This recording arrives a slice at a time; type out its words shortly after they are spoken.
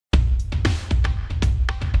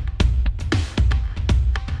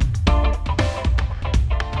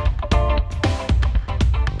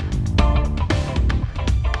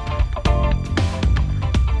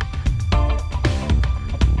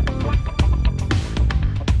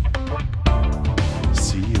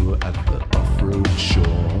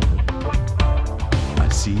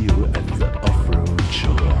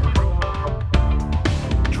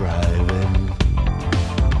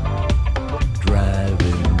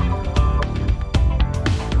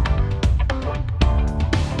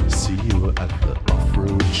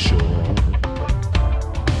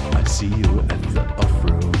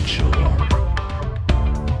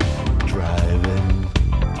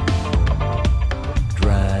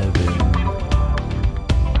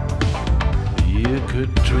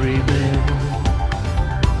dreaming,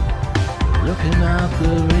 looking out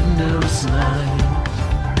the windows night.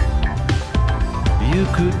 You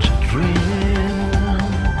could dream,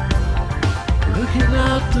 looking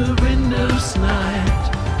out the windows night.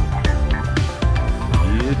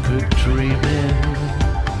 You could dream in,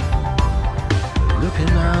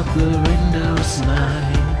 looking out the windows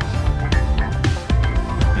night.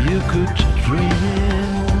 You could dream in,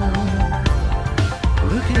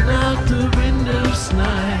 looking out the windows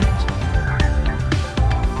night.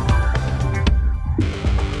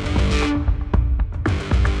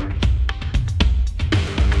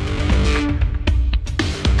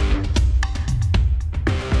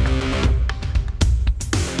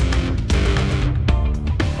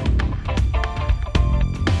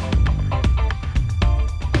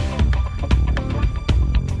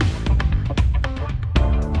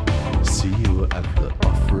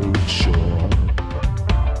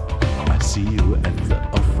 See you at the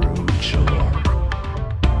off-road shore.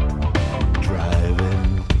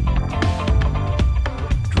 Driving,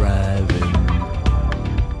 driving.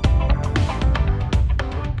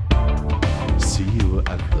 See you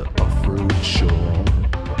at the off-road shore.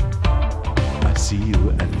 I see you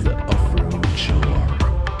at the off-road shore.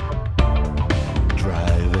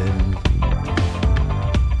 Driving,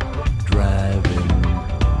 driving.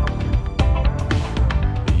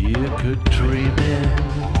 You could dream in,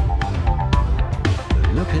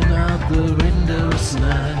 looking out the windows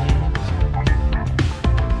night.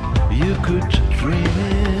 You could dream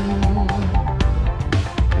in,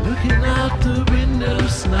 looking out the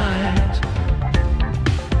windows night.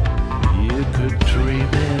 You could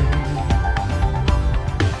dream in,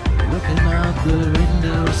 looking out the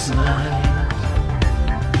windows night.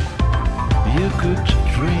 You could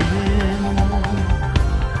dream in,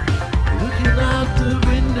 looking out the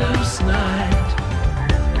windows night.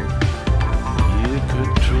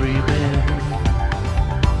 Dreaming,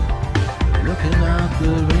 looking out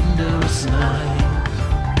the windows night.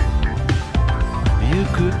 You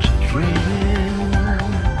could dream in,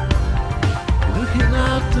 looking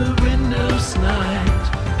out the windows night.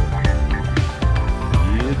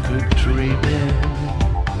 You could dream in,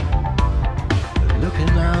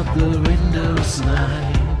 looking out the windows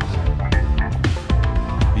night.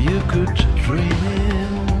 You could dream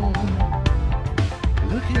in,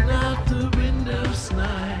 looking out